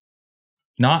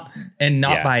 Not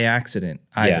Yeah. by accident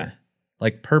either. Yeah.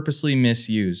 Like purposely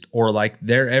misused or like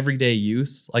their everyday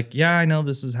use. Like, yeah, I know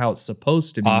this is how it's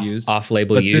supposed to be used.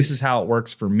 Off-label but use. this is how it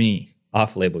works for me.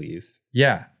 Off-label use.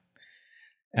 Yeah.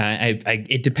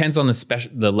 It depends on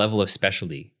the level of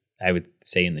specialty, I would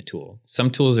say, in the tool.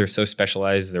 Some tools are so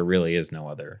specialized there really is no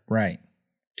other Right.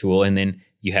 tool. And then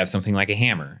you have something like a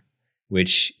hammer,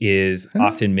 which is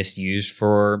often misused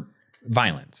for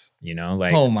violence.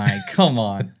 Like Oh my, come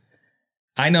on.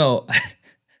 I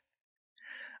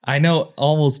know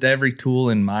almost every tool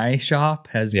in my shop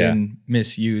has been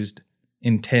misused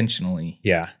intentionally.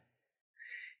 yeah.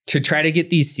 To try to get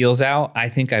these seals out, I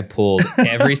think I pulled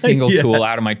every single tool Yes.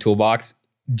 out of my toolbox,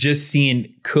 just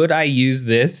seeing, could I use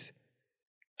this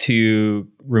to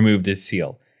remove this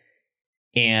seal?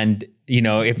 And,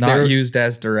 if Not they're used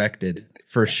as directed,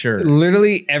 for sure.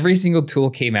 literally every single tool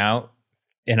came out,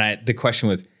 and the question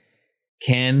was,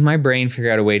 can my brain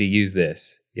figure out a way to use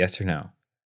this? Yes or no?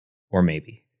 Or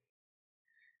maybe.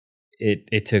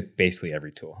 It took basically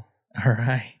every tool. All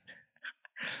right.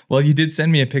 Well, you did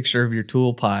send me a picture of your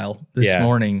tool pile this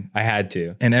morning, I had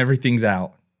to. and everything's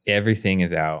out. Everything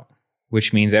is out,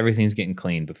 which means everything's getting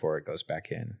cleaned before it goes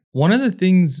back in. One of the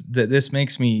things that this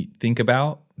makes me think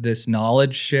about, this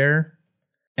knowledge share,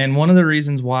 and one of the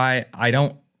reasons why I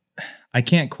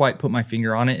can't quite put my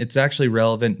finger on it, it's actually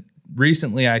relevant.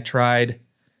 Recently,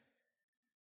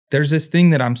 there's this thing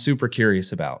that I'm super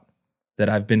curious about that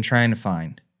I've been trying to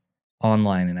find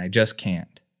online, and I just can't.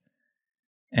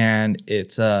 And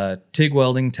it's a TIG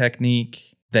welding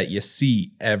technique that you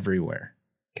see everywhere.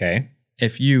 Okay.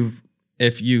 If you've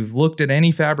looked at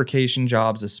any fabrication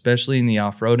jobs, especially in the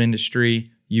off-road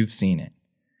industry, you've seen it.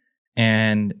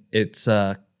 And it's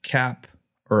a cap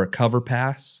or a cover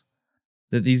pass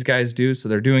that these guys do. So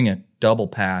they're doing a double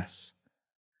pass.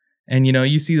 And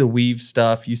you see the weave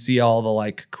stuff, you see all the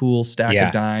like cool stack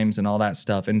of dimes and all that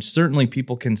stuff. And certainly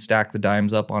people can stack the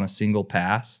dimes up on a single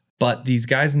pass. But these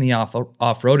guys in the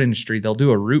off-road industry, they'll do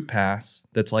a root pass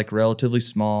that's like relatively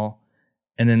small.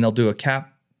 And then they'll do a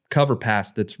cover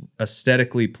pass that's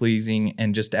aesthetically pleasing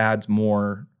and just adds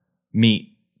more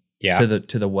meat to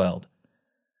the weld.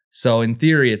 So in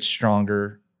theory, it's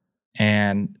stronger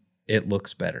and it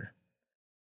looks better.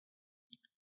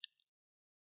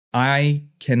 I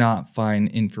cannot find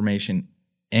information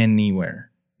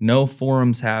anywhere. No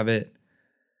forums have it.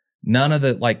 None of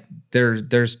the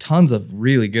there's tons of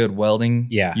really good welding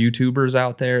YouTubers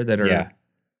out there that are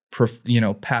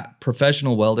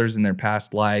professional welders in their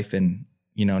past life, and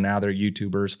now they're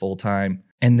YouTubers full time,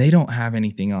 and they don't have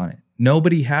anything on it.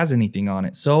 Nobody has anything on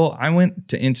it. So I went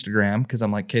to Instagram because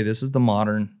I'm like, okay, this is the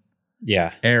modern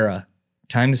era.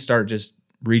 Time to start just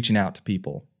reaching out to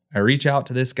people. I reach out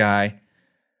to this guy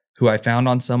who I found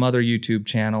on some other YouTube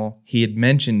channel. He had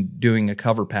mentioned doing a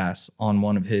cover pass on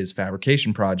one of his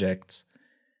fabrication projects.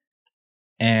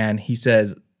 And he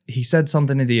said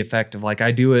something to the effect of like,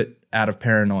 I do it out of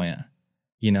paranoia.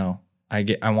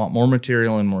 I want more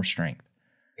material and more strength.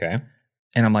 Okay.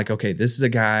 And I'm like, okay, this is a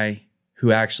guy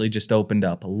who actually just opened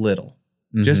up a little.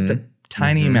 just a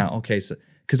tiny amount. Okay, so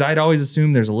because I'd always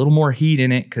assumed there's a little more heat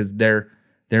in it because they're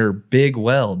big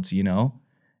welds, you know,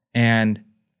 and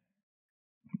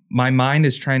my mind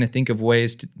is trying to think of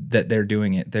ways that they're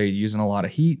doing it. They're using a lot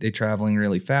of heat. They're traveling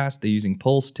really fast. They're using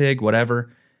pulse TIG,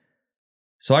 whatever.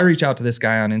 So I reach out to this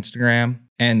guy on Instagram,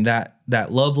 and that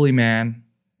lovely man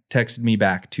texted me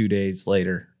back 2 days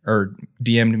later, or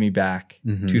DM'd me back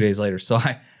 2 days later. So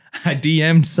I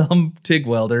DM'd some TIG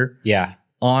welder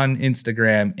on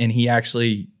Instagram, and he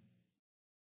actually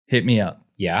hit me up.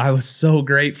 Yeah. I was so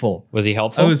grateful. Was he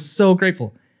helpful? I was so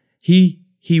grateful. He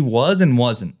was and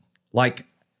wasn't. Like,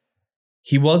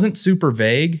 he wasn't super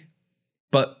vague,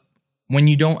 but when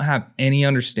you don't have any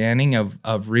understanding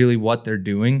of really what they're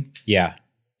doing,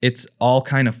 it's all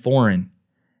kind of foreign.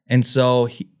 And so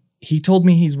he told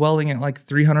me he's welding at like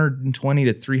 320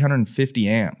 to 350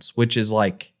 amps, which is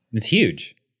like, it's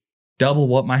huge. Double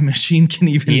what my machine can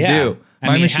even do.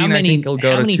 My machine, I think, will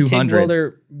go to 200. How many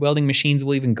TIG welding machines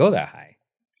will even go that high?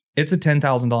 It's a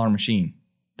 $10,000 machine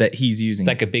that he's using. It's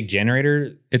like a big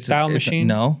generator style machine?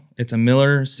 No, it's a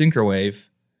Miller Syncrowave.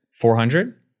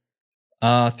 400?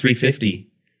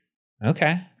 350.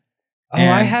 Okay.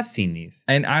 I have seen these.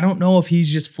 And I don't know if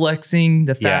he's just flexing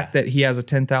the fact that he has a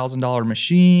 $10,000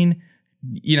 machine,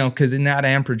 you know, because in that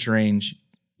amperage range,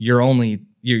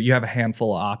 you have a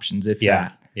handful of options, if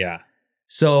that. Yeah.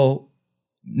 So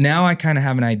now I kind of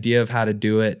have an idea of how to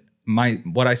do it.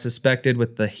 What I suspected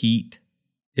with the heat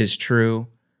is true,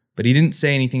 but he didn't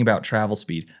say anything about travel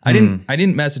speed. I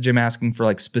didn't message him asking for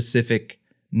like specific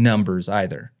numbers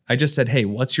either. I just said, "Hey,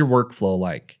 what's your workflow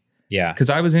like?" Yeah. Because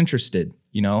I was interested,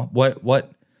 you know,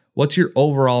 what's your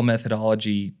overall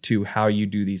methodology to how you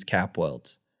do these cap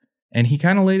welds? And he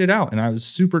kind of laid it out, and I was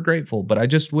super grateful. But I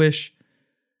just wish,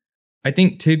 I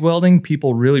think TIG welding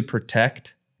people really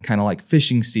protect, kind of like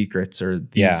fishing secrets or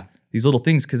these little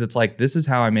things, because it's like, this is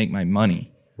how I make my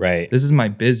money. Right. This is my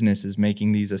business, is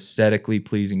making these aesthetically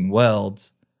pleasing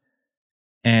welds.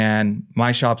 And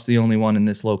my shop's the only one in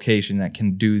this location that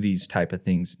can do these type of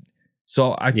things.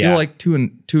 So I feel like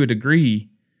to a degree,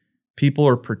 people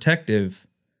are protective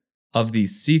of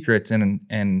these secrets,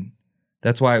 and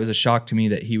that's why it was a shock to me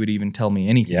that he would even tell me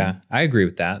anything. Yeah, I agree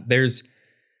with that. There's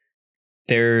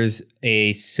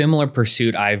a similar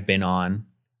pursuit I've been on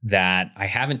that I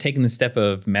haven't taken the step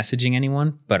of messaging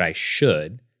anyone, but I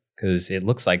should, because it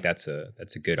looks like that's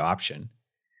a good option.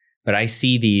 But I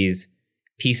see these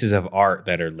pieces of art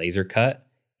that are laser cut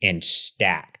and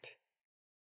stacked.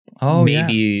 Oh,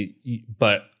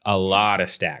 But a lot of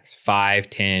stacks, 5,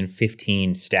 10,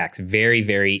 15 stacks, very,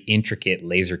 very intricate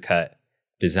laser cut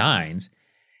designs.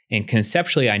 And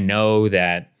conceptually, I know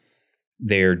that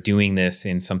they're doing this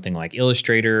in something like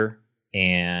Illustrator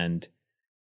and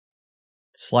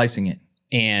slicing it.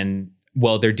 And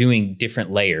well, they're doing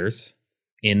different layers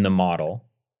in the model,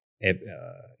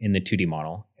 in the 2D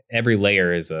model. Every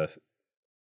layer is a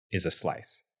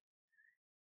slice.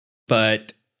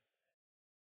 But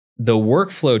the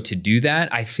workflow to do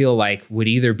that, I feel like, would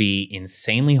either be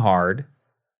insanely hard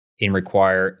and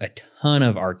require a ton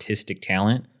of artistic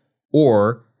talent,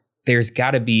 or there's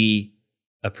got to be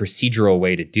a procedural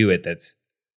way to do it that's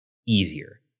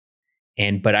easier.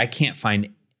 But I can't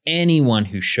find anyone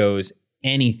who shows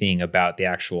anything about the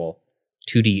actual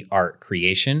 2D art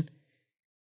creation.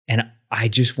 And I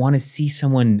just want to see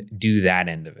someone do that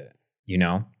end of it, you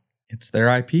know? It's their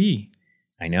IP.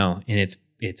 I know. And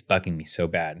it's bugging me so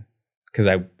bad. Because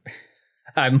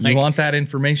I'm like, you want that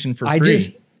information for free.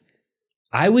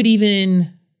 I would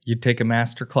even... You'd take a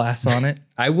master class on it?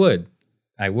 I would.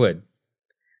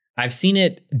 I've seen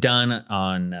it done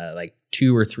on like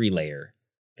 2 or 3 layer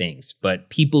things, but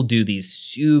people do these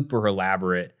super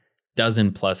elaborate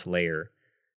 12+ layer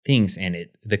things, and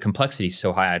the complexity is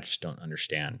so high, I just don't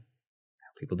understand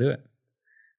how people do it.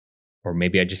 Or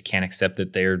maybe I just can't accept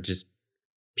that they're just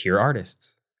pure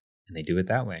artists and they do it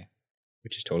that way,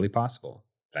 which is totally possible,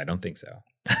 but I don't think so.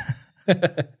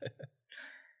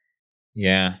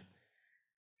 Yeah.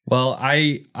 Well,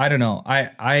 I don't know.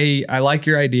 I like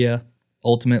your idea.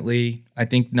 Ultimately, I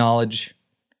think knowledge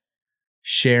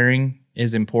sharing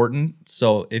is important.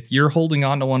 So if you're holding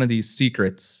on to one of these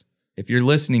secrets, if you're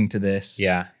listening to this,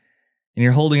 and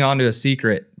you're holding on to a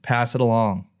secret, pass it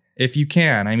along if you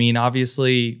can. I mean,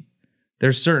 obviously,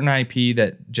 there's certain IP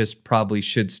that just probably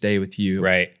should stay with you,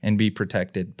 right, and be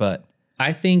protected. But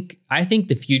I think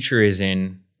the future is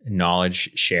in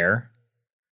knowledge share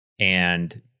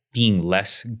and being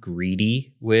less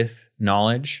greedy with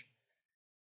knowledge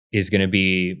is going to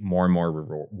be more and more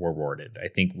rewarded. I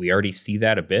think we already see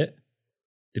that a bit.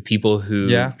 The people who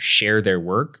share their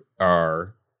work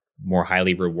are more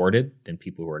highly rewarded than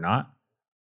people who are not.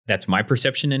 That's my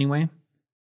perception anyway.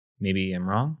 Maybe I'm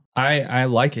wrong. I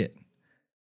like it.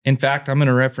 In fact, I'm going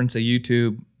to reference a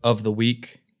YouTube of the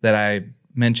week that I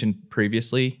mentioned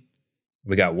previously.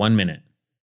 We got 1 minute.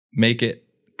 Make It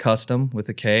Custom with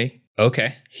a K.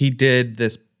 Okay. He did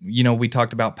this, we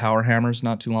talked about power hammers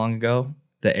not too long ago,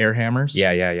 the air hammers.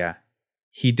 Yeah.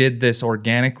 He did this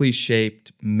organically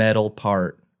shaped metal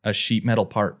part, a sheet metal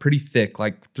part, pretty thick,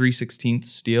 like 3/16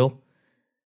 steel.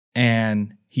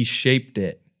 And he shaped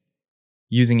it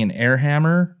using an air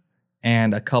hammer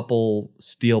and a couple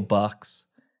steel bucks.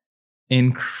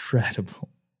 Incredible.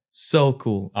 So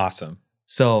cool. Awesome.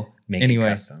 So Make anyway. it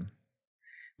custom.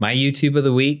 My YouTube of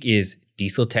the week is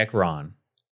Diesel Tech Ron.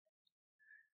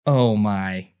 Oh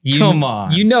my. Come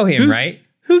on. You know him, right?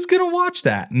 Who's going to watch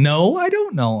that? No, I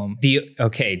don't know him.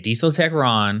 Diesel Tech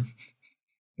Ron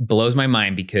blows my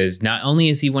mind because not only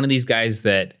is he one of these guys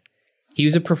that he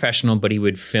was a professional, but he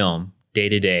would film day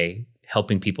to day,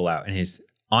 helping people out. And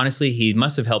honestly, he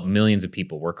must have helped millions of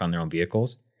people work on their own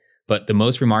vehicles. But the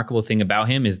most remarkable thing about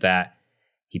him is that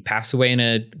he passed away in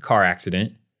a car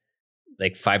accident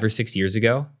like 5 or 6 years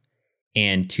ago.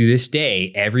 And to this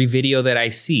day, every video that I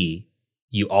see,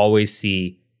 you always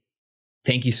see,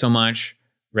 thank you so much.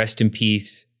 Rest in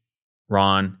peace,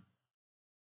 Ron.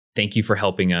 Thank you for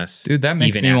helping us. Dude, that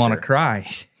makes me want to cry.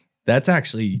 That's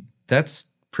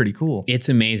pretty cool. It's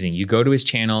amazing. You go to his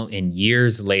channel and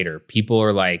years later, people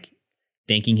are like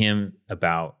thanking him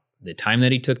about the time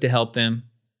that he took to help them.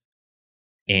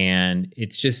 And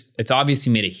it's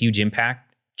obviously made a huge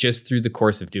impact just through the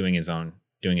course of doing his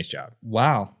job.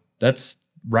 Wow. That's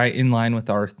right in line with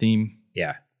our theme.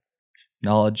 Yeah.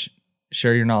 Knowledge.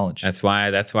 Share your knowledge. That's why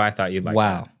I thought you'd like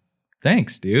wow. that.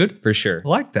 Thanks, dude. For sure. I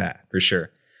like that. For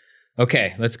sure.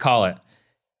 Okay, let's call it.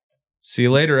 See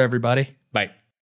you later, everybody. Bye.